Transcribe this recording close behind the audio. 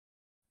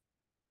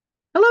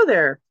Hello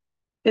there.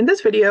 In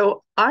this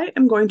video, I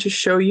am going to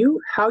show you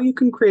how you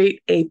can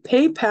create a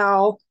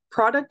PayPal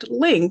product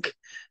link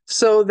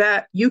so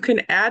that you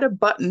can add a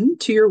button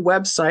to your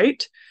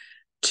website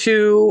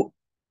to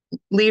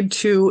lead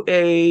to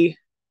a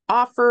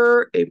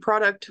offer, a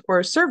product, or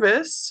a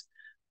service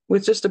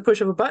with just a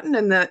push of a button,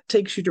 and that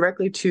takes you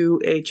directly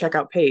to a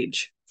checkout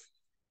page.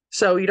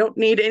 So you don't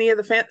need any of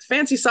the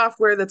fancy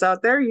software that's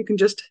out there. You can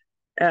just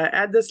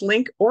add this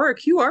link or a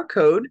QR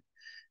code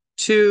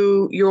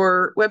to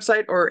your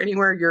website or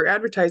anywhere you're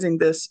advertising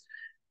this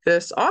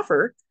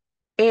offer,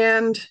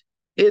 and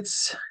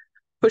it's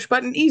push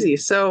button easy.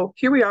 So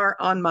here we are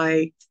on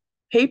my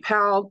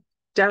PayPal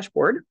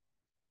dashboard,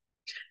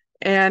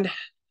 and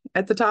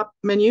at the top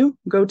menu,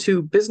 go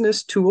to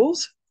Business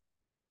Tools,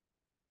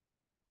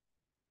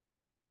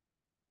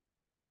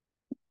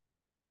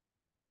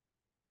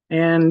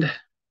 and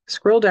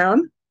scroll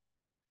down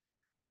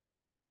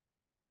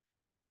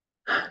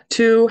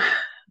to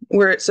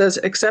where it says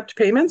Accept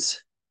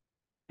Payments,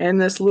 and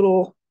this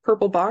little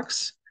purple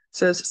box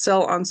says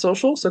Sell on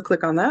Social, so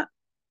click on that,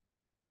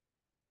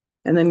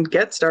 and then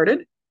Get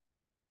Started.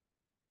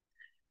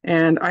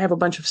 And I have a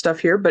bunch of stuff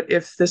here, but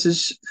if this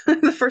is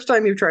the first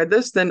time you've tried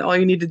this, then all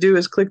you need to do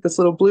is click this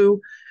little blue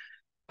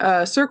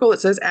circle that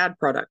says Add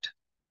Product.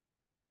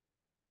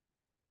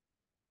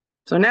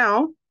 So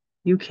now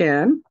you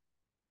can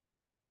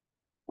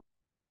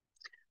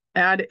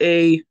add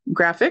a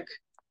graphic,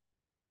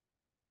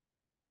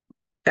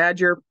 add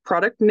your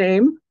product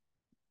name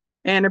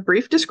and a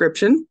brief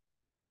description,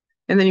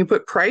 and then you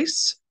put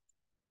price,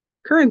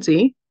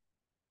 currency.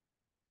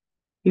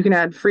 You can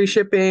add free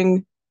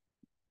shipping.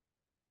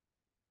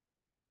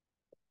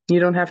 You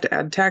don't have to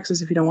add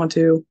taxes if you don't want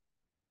to.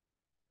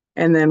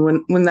 And then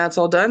when that's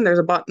all done, there's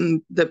a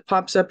button that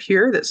pops up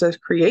here that says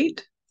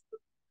Create.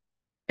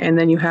 And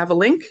then you have a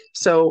link.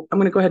 So I'm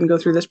going to go ahead and go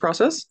through this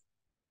process.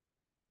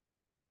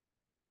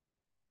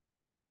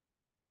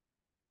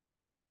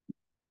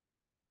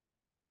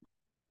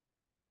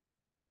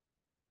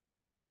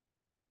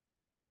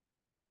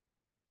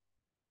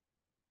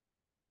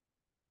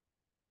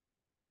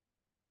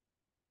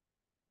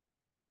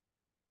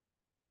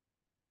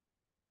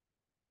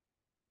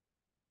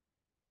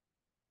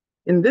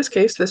 In this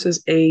case, this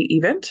is a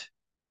event.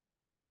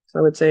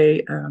 So it's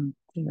a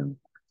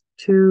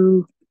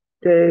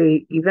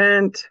 2-day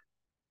event,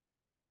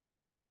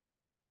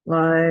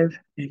 live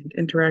and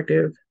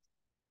interactive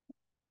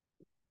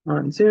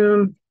on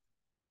Zoom.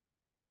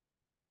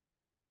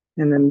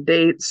 And then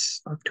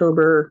dates,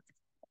 October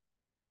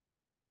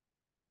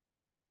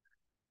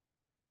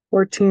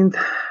 14th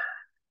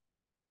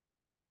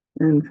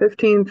and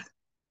 15th.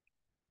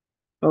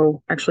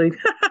 Oh, actually,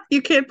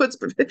 you can't put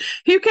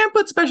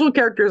special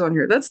characters on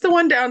here. That's the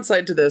one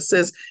downside to this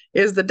is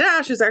the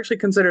dash is actually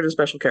considered a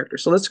special character.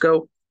 So let's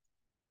go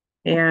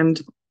and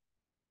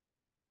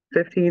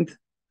 15th,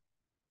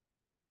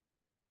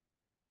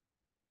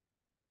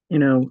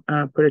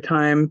 put a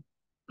time.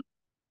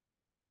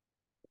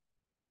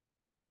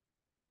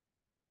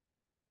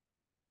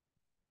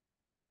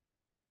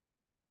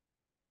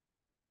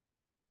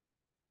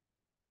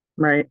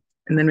 Right.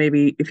 And then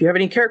maybe if you have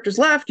any characters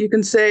left, you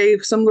can say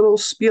some little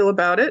spiel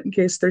about it in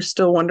case they're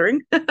still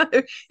wondering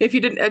if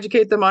you didn't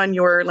educate them on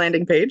your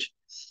landing page.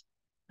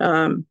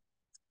 Um,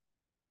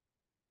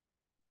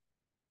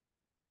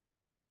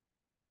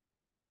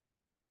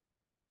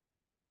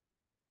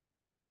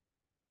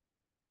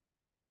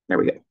 there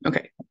we go.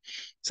 Okay.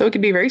 So it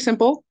could be very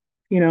simple.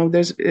 You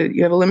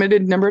have a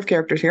limited number of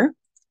characters here.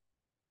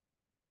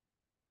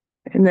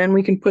 And then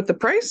we can put the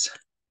price.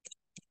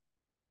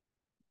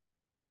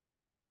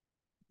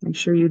 Make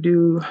sure you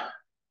do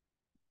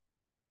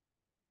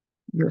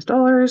US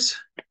dollars,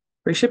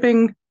 free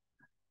shipping.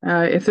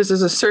 If this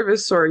is a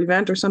service or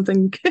event or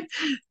something,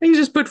 you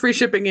just put free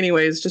shipping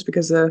anyways, just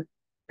because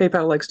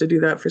PayPal likes to do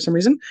that for some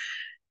reason.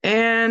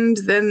 And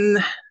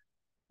then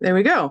there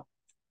we go.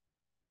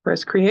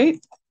 Press create.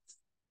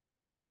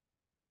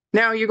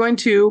 Now you're going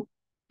to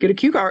get a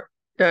QR,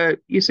 so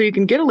you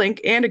can get a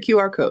link and a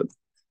QR code.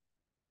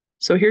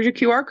 So here's your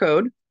QR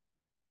code.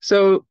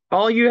 So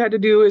all you had to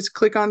do is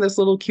click on this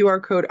little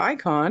QR code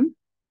icon,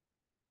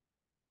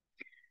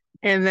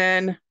 and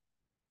then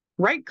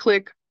right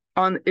click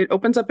on it,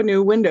 opens up a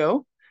new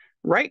window.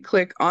 Right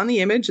click on the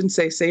image and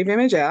say Save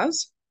Image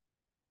As.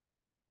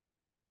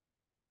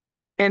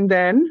 And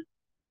then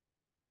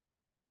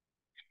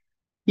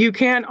you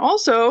can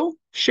also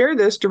share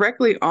this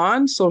directly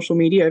on social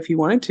media if you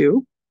wanted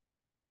to.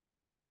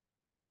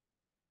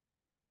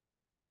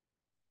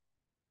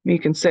 You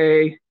can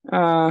say,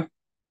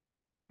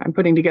 I'm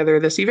putting together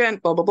this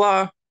event, blah, blah,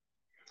 blah.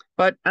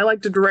 But I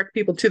like to direct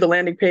people to the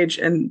landing page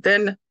and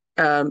then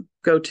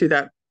go to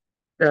that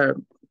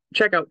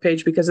checkout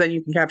page, because then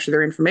you can capture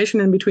their information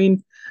in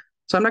between.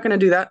 So I'm not going to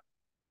do that.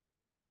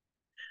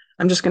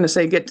 I'm just going to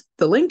say get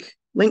the link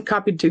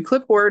copied to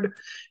clipboard.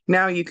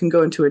 Now you can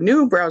go into a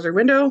new browser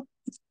window,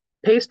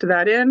 paste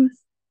that in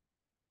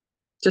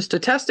just to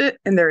test it,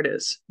 and there it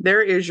is.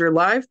 There is your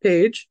live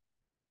page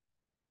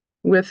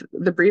with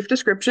the brief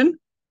description.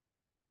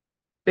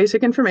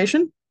 basic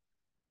information,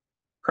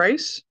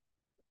 price,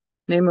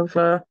 name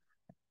of,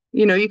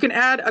 you can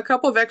add a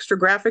couple of extra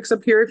graphics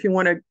up here if you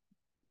want to,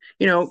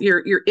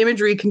 your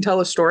imagery can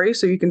tell a story.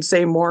 So you can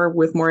say more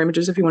with more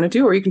images if you want to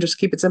do, or you can just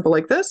keep it simple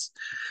like this.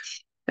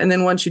 And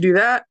then once you do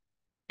that,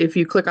 if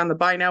you click on the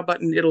Buy Now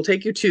button, it'll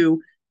take you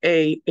to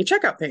a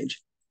checkout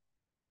page.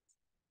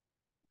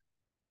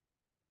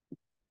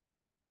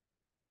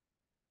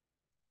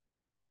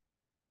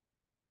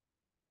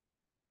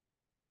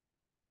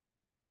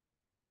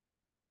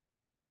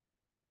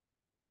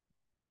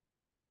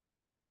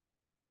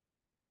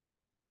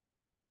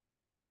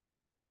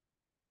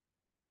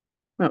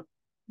 Oh, I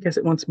guess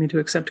it wants me to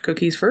accept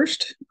cookies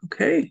first.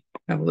 Okay,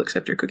 I will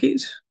accept your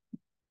cookies.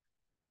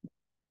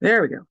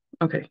 There we go.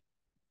 Okay.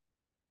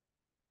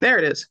 There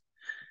it is.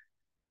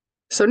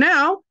 So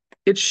now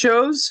it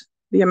shows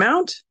the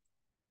amount,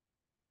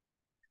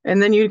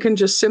 and then you can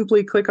just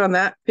simply click on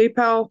that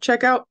PayPal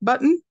checkout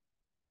button.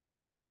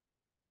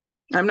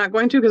 I'm not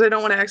going to because I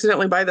don't want to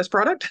accidentally buy this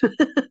product,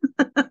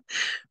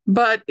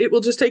 but it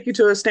will just take you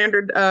to a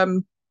standard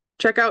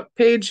checkout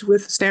page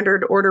with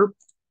standard order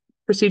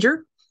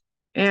procedure.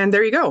 And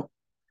there you go.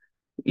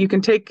 You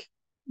can take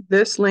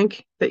this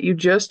link that you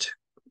just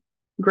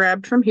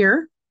grabbed from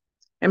here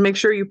and make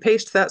sure you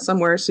paste that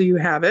somewhere so you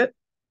have it.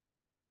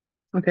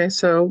 Okay,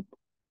 so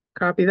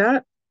copy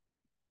that.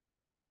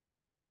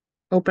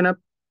 Open up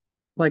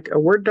like a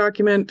Word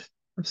document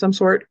of some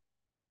sort.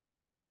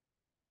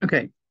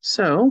 Okay,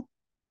 so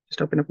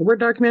just open up a Word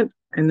document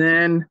and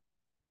then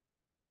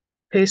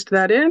paste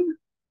that in,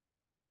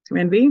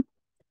 Command V.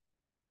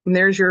 And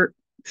there's your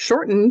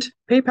shortened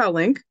PayPal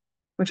link,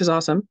 which is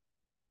awesome.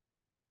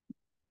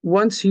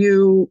 Once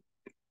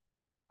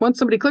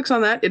somebody clicks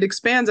on that, it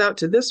expands out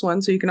to this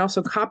one. So you can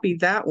also copy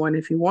that one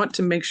if you want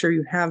to make sure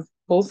you have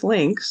both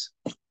links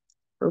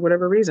for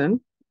whatever reason.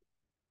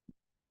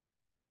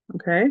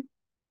 Okay.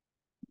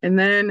 And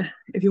then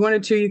if you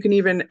wanted to, you can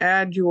even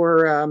add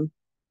your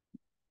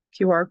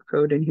QR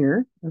code in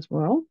here as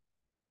well.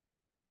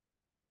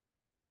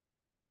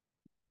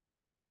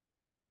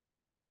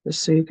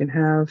 Just so you can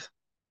have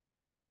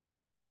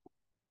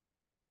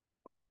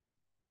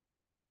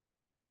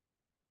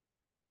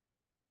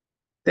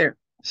there.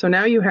 So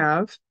now you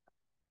have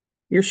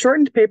your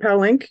shortened PayPal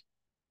link,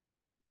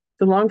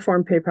 the long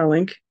form PayPal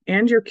link,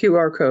 and your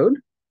QR code.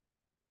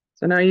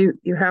 So now you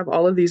have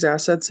all of these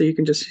assets, so you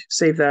can just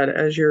save that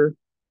as your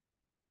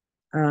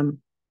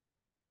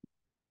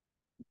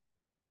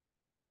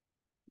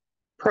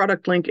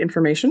product link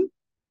information.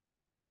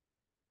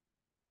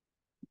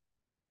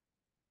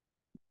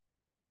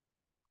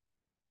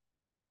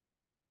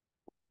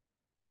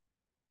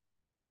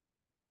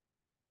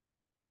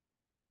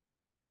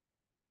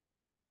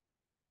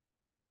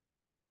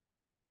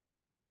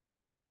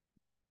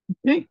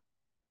 Okay.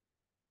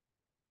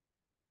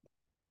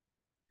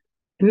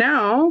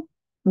 Now,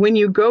 when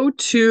you go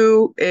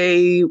to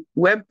a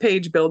web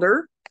page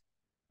builder,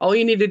 all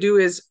you need to do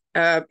is,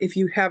 if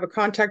you have a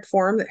contact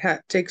form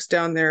that takes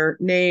down their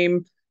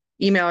name,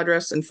 email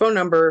address, and phone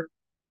number,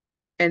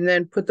 and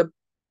then put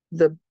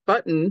the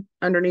button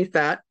underneath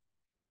that,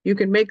 you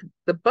can make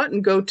the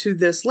button go to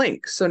this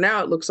link. So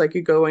now it looks like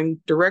you're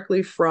going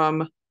directly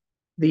from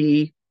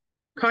the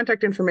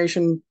contact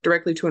information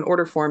directly to an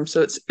order form.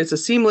 So it's a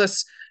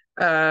seamless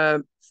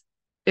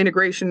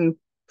integration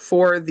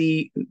for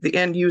the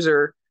end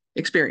user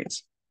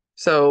experience.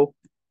 So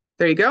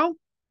there you go.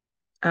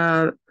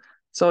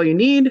 That's all you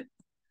need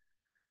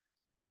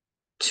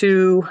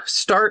to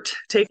start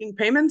taking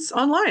payments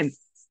online.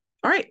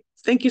 All right.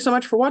 Thank you so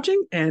much for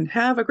watching and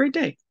have a great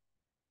day.